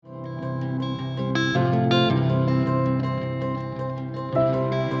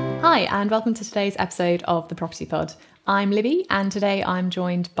Hi, and welcome to today's episode of the Property Pod. I'm Libby, and today I'm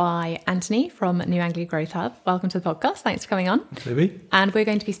joined by Anthony from New Anglia Growth Hub. Welcome to the podcast. Thanks for coming on. Thanks, Libby. And we're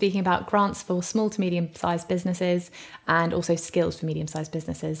going to be speaking about grants for small to medium-sized businesses and also skills for medium-sized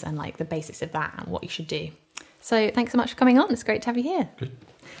businesses and like the basics of that and what you should do. So thanks so much for coming on. It's great to have you here. Good.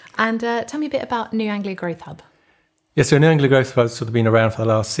 And tell me a bit about New Anglia Growth Hub. Yeah, so New Anglia Growth Hub has sort of been around for the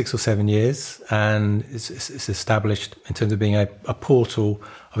last 6 or 7 years, and it's established in terms of being a portal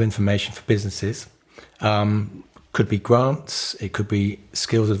of information for businesses. Could be grants, it could be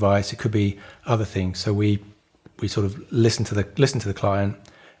skills advice, it could be other things. So we sort of listen to the client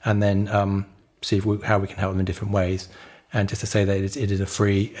and then see how we can help them in different ways. And just to say that it's a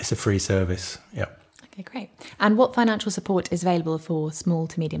free service. Yeah. Okay, great. And what financial support is available for small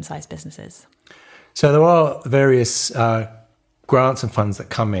to medium-sized businesses? So there are various grants and funds that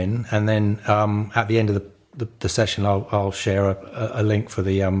come in, and then at the end of the session, I'll share a link for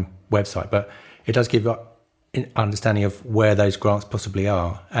the website. But it does give an understanding of where those grants possibly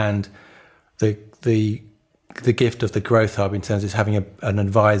are, and the gift of the Growth Hub in terms of having an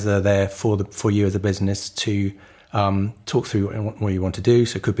advisor there for you as a business to talk through what you want to do.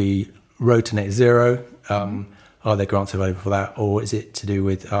 So it could be Road to Net Zero. Are there grants available for that, or is it to do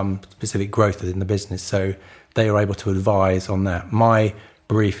with specific growth within the business? So they are able to advise on that. My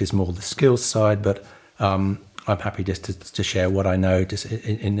brief is more the skills side, but I'm happy just to share what I know just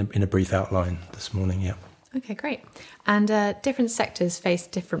in a brief outline this morning. Yeah. Okay, great. And different sectors face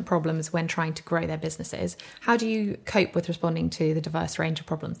different problems when trying to grow their businesses. How do you cope with responding to the diverse range of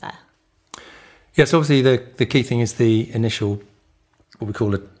problems there? Yes, obviously the key thing is the initial, what we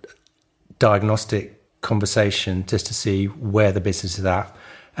call a diagnostic conversation, just to see where the business is at.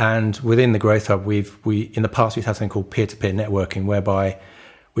 And within the Growth Hub, we in the past we've had something called peer-to-peer networking,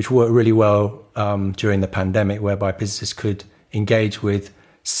 which worked really well during the pandemic, whereby businesses could engage with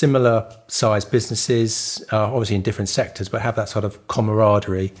similar sized businesses, obviously in different sectors, but have that sort of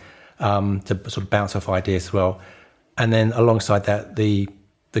camaraderie to sort of bounce off ideas as well. And then alongside that, the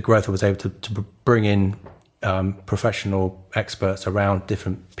Growth Hub was able to bring in professional experts around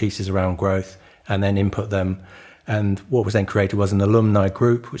different pieces around growth, and then input them. And what was then created was an alumni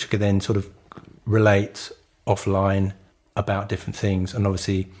group, which could then sort of relate offline about different things. And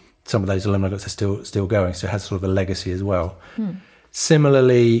obviously, some of those alumni groups are still going, so it has sort of a legacy as well.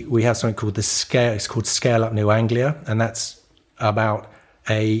 Similarly, we have something called it's called Scale Up New Anglia, and that's about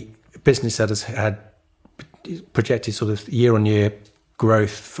a business that has had projected sort of year-on-year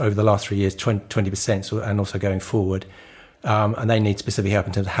growth over the last 3 years, 20%, and also going forward. And they need specific help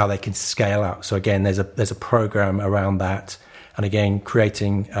in terms of how they can scale up. So again, there's a program around that, and again,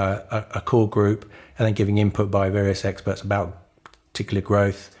 creating a core group and then giving input by various experts about particular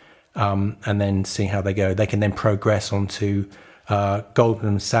growth, and then seeing how they go. They can then progress onto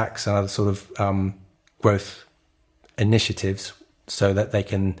Goldman Sachs and other sort of growth initiatives, so that they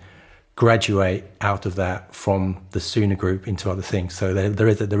can graduate out of that from the Sooner Group into other things. So there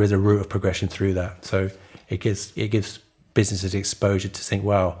is a route of progression through that. So it gives businesses exposure to think,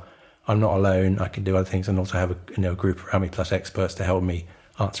 well, I'm not alone, I can do other things, and also have a group around me plus experts to help me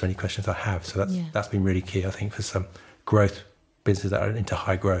answer any questions I have. So that's been really key, I think, for some growth businesses that are into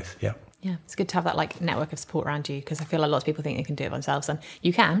high growth. Yeah. Yeah, it's good to have that like network of support around you, because I feel like a lot of people think they can do it themselves, and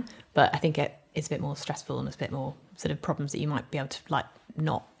you can, but I think it's a bit more stressful and it's a bit more sort of problems that you might be able to like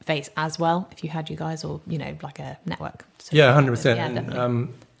not face as well if you had you guys, or like a network. Yeah, 100%. Yeah,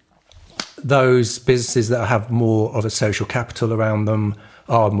 definitely. Those businesses that have more of a social capital around them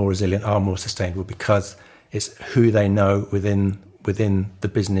are more resilient, are more sustainable, because it's who they know within the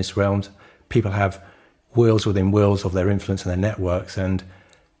business realms. People have wheels within wheels of their influence and their networks, and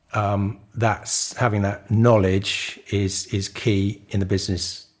that's having that knowledge is key in the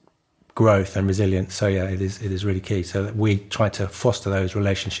business growth and resilience. So yeah, it is really key. So that we try to foster those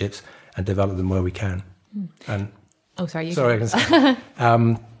relationships and develop them where we can. And I can say,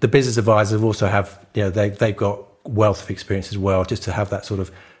 the business advisors also have, they've got wealth of experience as well, just to have that sort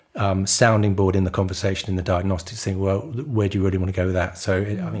of sounding board in the conversation, in the diagnostics thing. Well, where do you really want to go with that? So I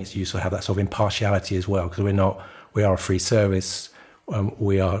think it's useful to have that sort of impartiality as well, because we are a free service.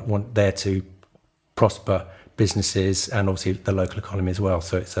 We are there to prosper businesses and obviously the local economy as well.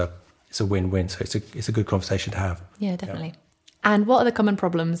 So it's a win-win. So it's a good conversation to have. Yeah, definitely. Yeah. And what are the common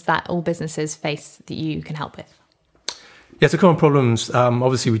problems that all businesses face that you can help with? Yeah, so common problems,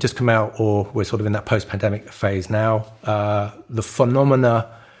 obviously we just come out, or we're sort of in that post-pandemic phase now. The phenomena,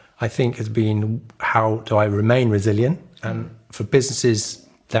 I think, has been, how do I remain resilient? And for businesses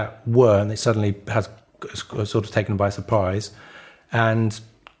that weren't, it suddenly has sort of taken them by surprise. And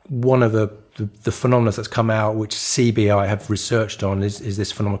one of the phenomena that's come out, which CBI have researched on, is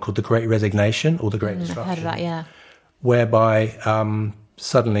this phenomenon called the Great Resignation or the Great Disruption. I've heard of that, yeah. Whereby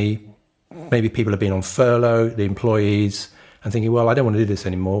suddenly maybe people have been on furlough, the employees, and thinking, well, I don't want to do this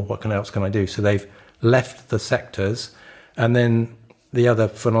anymore. What else can I do? So they've left the sectors. And then the other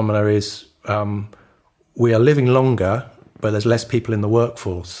phenomena is we are living longer, but there's less people in the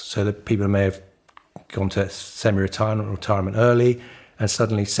workforce. So the people may have gone to semi-retirement or retirement early, and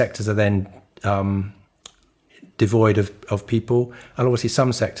suddenly sectors are then devoid of people. And obviously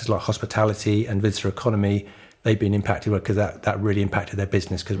some sectors like hospitality and visitor economy, they've been impacted because that really impacted their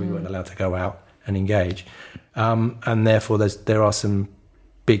business because we weren't allowed to go out and engage. And therefore there are some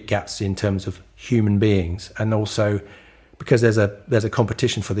big gaps in terms of human beings. And also because there's a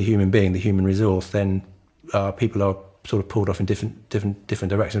competition for the human being, the human resource, then people are sort of pulled off in different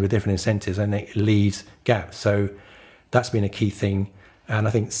directions with different incentives, and it leaves gaps. So that's been a key thing. And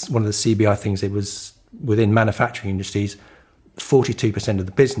I think one of the CBI things, it was within manufacturing industries, 42% of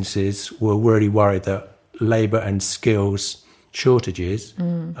the businesses were really worried that labour and skills shortages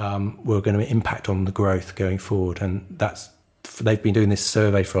were going to impact on the growth going forward. And they've been doing this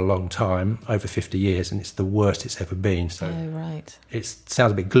survey for a long time, over 50 years, and it's the worst it's ever been. So right. It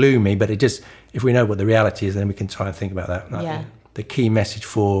sounds a bit gloomy, but if we know what the reality is, then we can try and think about that. And I think the key message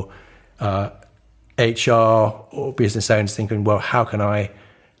for HR or business owners thinking, well, how can I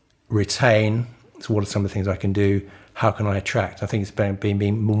retain? So what are some of the things I can do? How can I attract? I think it's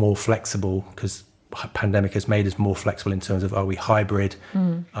being more flexible, because pandemic has made us more flexible in terms of, are we hybrid?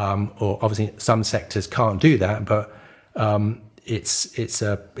 Or obviously some sectors can't do that, but it's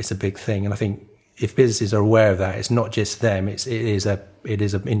a big thing. And I think if businesses are aware of that, it's not just them. It is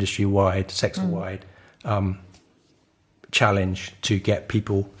an industry-wide, sector-wide challenge to get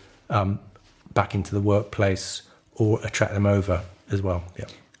people back into the workplace or attract them over as well. Yeah.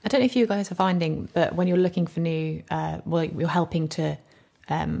 I don't know if you guys are finding, but when you're looking for new, you're helping to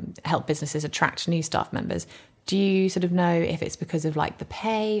help businesses attract new staff members. Do you sort of know if it's because of like the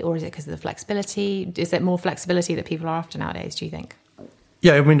pay, or is it because of the flexibility? Is there more flexibility that people are after nowadays, do you think?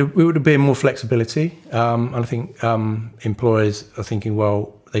 Yeah, I mean, it would be more flexibility. And I think employers are thinking,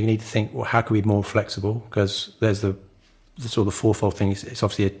 well, they need to think, well, how can we be more flexible? Because there's the sort of fourfold thing. It's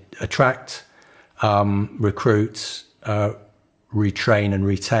obviously attract, recruit, retrain and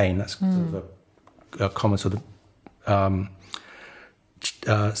retain. That's sort of a common sort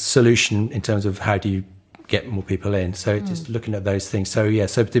of solution in terms of how do you get more people in. So just looking at those things. So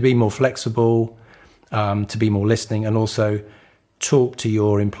so to be more flexible, to be more listening, and also talk to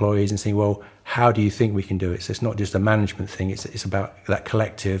your employees and saying, well, how do you think we can do it? So it's not just a management thing. It's about that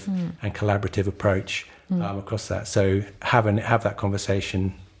collective and collaborative approach across that. So have that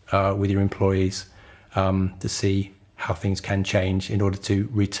conversation with your employees to see how things can change in order to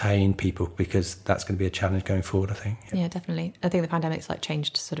retain people, because that's going to be a challenge going forward, I think. Yeah, definitely. I think the pandemic's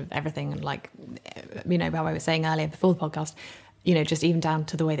changed sort of everything. And how I was saying earlier before the podcast, just even down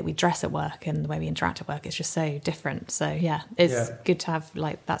to the way that we dress at work and the way we interact at work, it's just so different. So it's good to have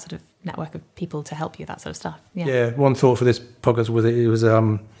that sort of network of people to help you, that sort of stuff. Yeah. One thought for this podcast was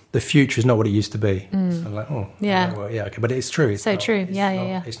the future is not what it used to be. So okay, but it's true. It's so true.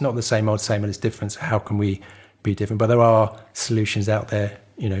 It's not the same old, it's different. So how can we be different? But there are solutions out there,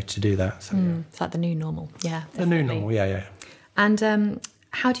 to do that. So it's like the new normal. Yeah, definitely. The new normal. Yeah. And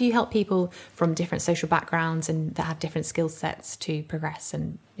how do you help people from different social backgrounds and that have different skill sets to progress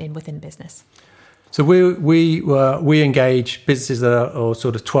within business? So we engage businesses that are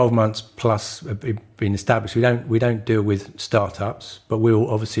sort of 12 months plus been established. We don't deal with startups, but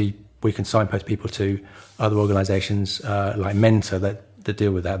we can signpost people to other organisations like Mentor that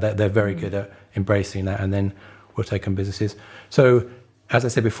deal with that. They're very good at embracing that, and then we'll take on businesses. So as I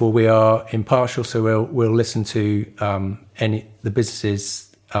said before, we are impartial. So we'll listen to the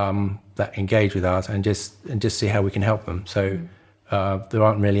businesses that engage with us and just see how we can help them. So there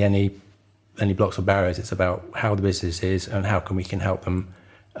aren't really any blocks or barriers. It's about how the business is and how we can help them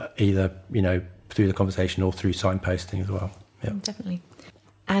either through the conversation or through signposting as well. Yeah, definitely.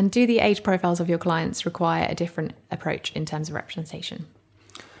 And do the age profiles of your clients require a different approach in terms of representation?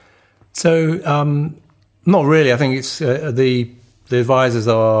 So not really. I think it's the advisors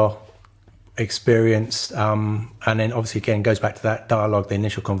are experienced, and then obviously again goes back to that dialogue, the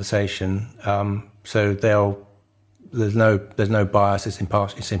initial conversation. So there's no bias. It's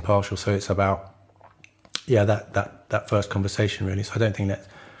impartial. So it's about that first conversation really. So I don't think that.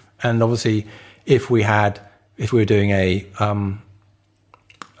 And obviously, if we were doing a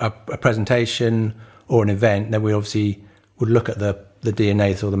presentation or an event, then we obviously would look at the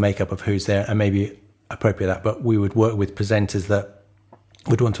DNA or the makeup of who's there and maybe appropriate that. But we would work with presenters that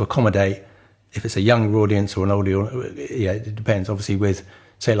would want to accommodate. If it's a younger audience or an older, it depends. Obviously, with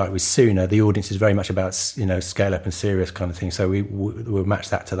say like with Sooner, the audience is very much about scale up and serious kind of thing. So we'll match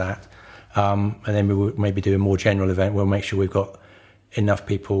that to that, and then we will maybe do a more general event. We'll make sure we've got enough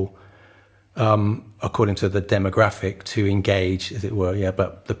people according to the demographic to engage, as it were. Yeah,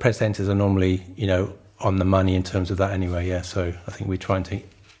 but the presenters are normally on the money in terms of that anyway. Yeah, so I think we're trying to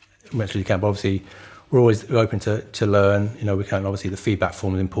as much as you can. But obviously, we're always open to learn. We can obviously the feedback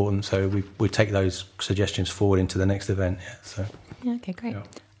form is important, so we take those suggestions forward into the next event. Yeah, so. Yeah, okay, great. Yeah.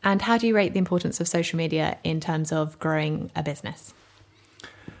 And how do you rate the importance of social media in terms of growing a business?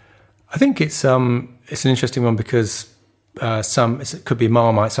 I think it's an interesting one because it could be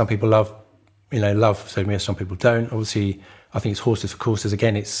Marmite. Some people love social media, some people don't. Obviously, I think it's horses for courses.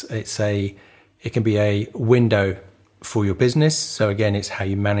 Again, it can be a window for your business. So again, it's how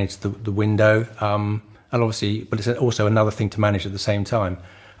you manage the window, and obviously, but it's also another thing to manage at the same time.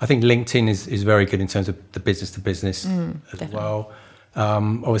 I think LinkedIn is very good in terms of the business to business as definitely. Well.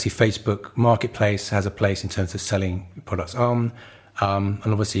 Obviously, Facebook Marketplace has a place in terms of selling products on, and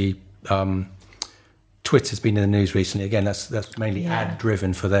obviously, Twitter's been in the news recently. Again, that's mainly ad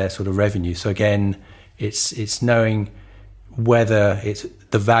driven for their sort of revenue. So again, it's knowing whether it's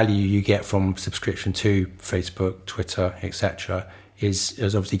the value you get from subscription to Facebook, Twitter, etc. is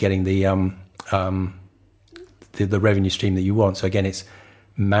obviously getting the revenue stream that you want. So again, it's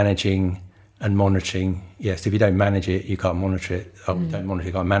managing and monitoring. Yes, if you don't manage it, you can't monitor it. Don't monitor it,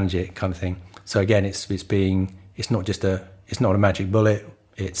 you can't manage it, kind of thing. So again, it's not a magic bullet.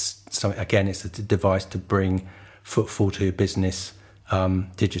 It's something. Again, it's a device to bring footfall to your business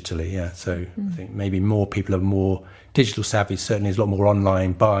digitally. Yeah. So I think maybe more people are more digital savvy. Certainly, there's a lot more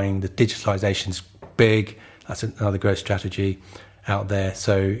online buying. The digitalization's big. That's another growth strategy out there.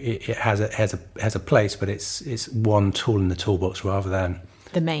 So it has a place, but it's one tool in the toolbox rather than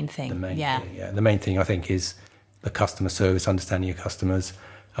the main thing. Thing, yeah. The main thing I think is the customer service, understanding your customers,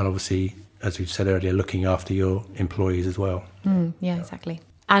 and obviously, as we've said earlier, looking after your employees as well. Yeah, exactly.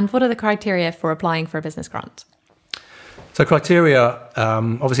 And what are the criteria for applying for a business grant? So criteria,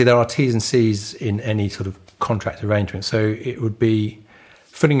 obviously there are T's and C's in any sort of contract arrangement. So it would be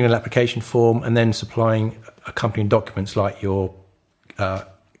filling in an application form and then supplying accompanying documents like your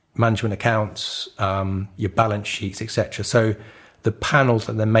management accounts, your balance sheets, etc. So the panels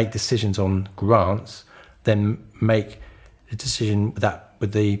that then make decisions on grants then make a decision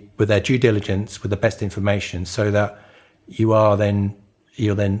with their due diligence, with the best information, so that you'll then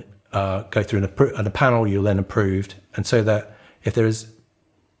go through a panel, you're then approved, and so that if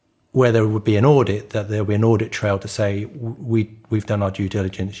where there would be an audit, that there'll be an audit trail to say we've done our due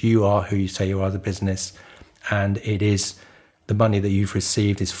diligence, you are who you say you are as a business, and it is the money that you've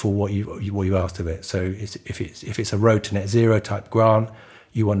received is for what you asked of it. So if it's a road to net zero type grant,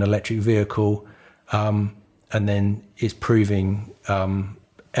 you want an electric vehicle, and then it's proving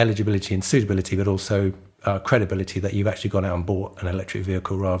eligibility and suitability, but also credibility that you've actually gone out and bought an electric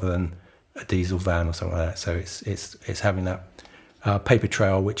vehicle rather than a diesel van or something like that. So it's having that paper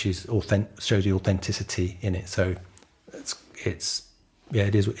trail which is shows the authenticity in it. So it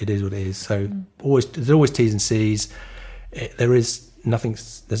is what it is. So there's always T's and C's. There's no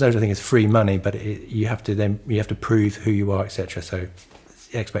such thing as free money, but you have to prove who you are, etc. So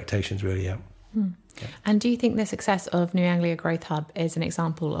the expectations really, yeah. Yeah. And do you think the success of New Anglia Growth Hub is an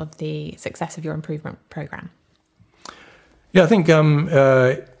example of the success of your improvement programme? Yeah, I think on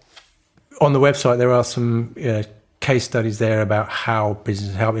the website there are some case studies there about how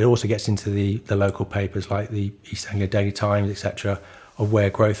business help. It also gets into the local papers like the East Anglia Daily Times, etc., of where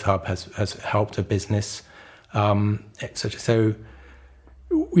Growth Hub has helped a business, etc. So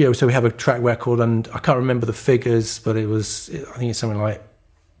so we have a track record, and I can't remember the figures, but I think it's something like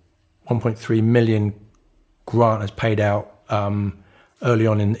 1.3 million grant has paid out early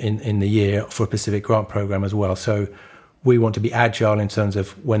on in the year for a specific grant program as well. So we want to be agile in terms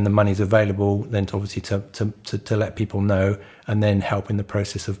of when the money's available, then obviously to let people know, and then help in the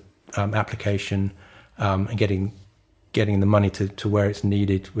process of application and getting the money to where it's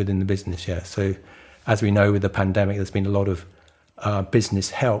needed within the business. Yeah. So as we know, with the pandemic, there's been a lot of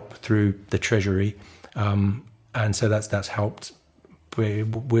business help through the Treasury, and so that's helped.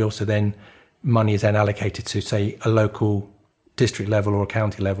 We also then money is then allocated to say a local district level or a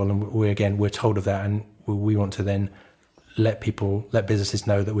county level, and we're told of that, and we want to then let businesses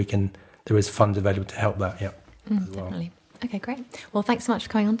know that there is funds available to help that. Yeah, definitely. Well. Okay, great. Well, thanks so much for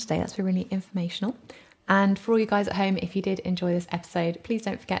coming on today. That's been really informational. And for all you guys at home, if you did enjoy this episode, please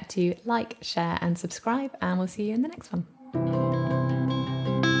don't forget to like, share, and subscribe, and we'll see you in the next one.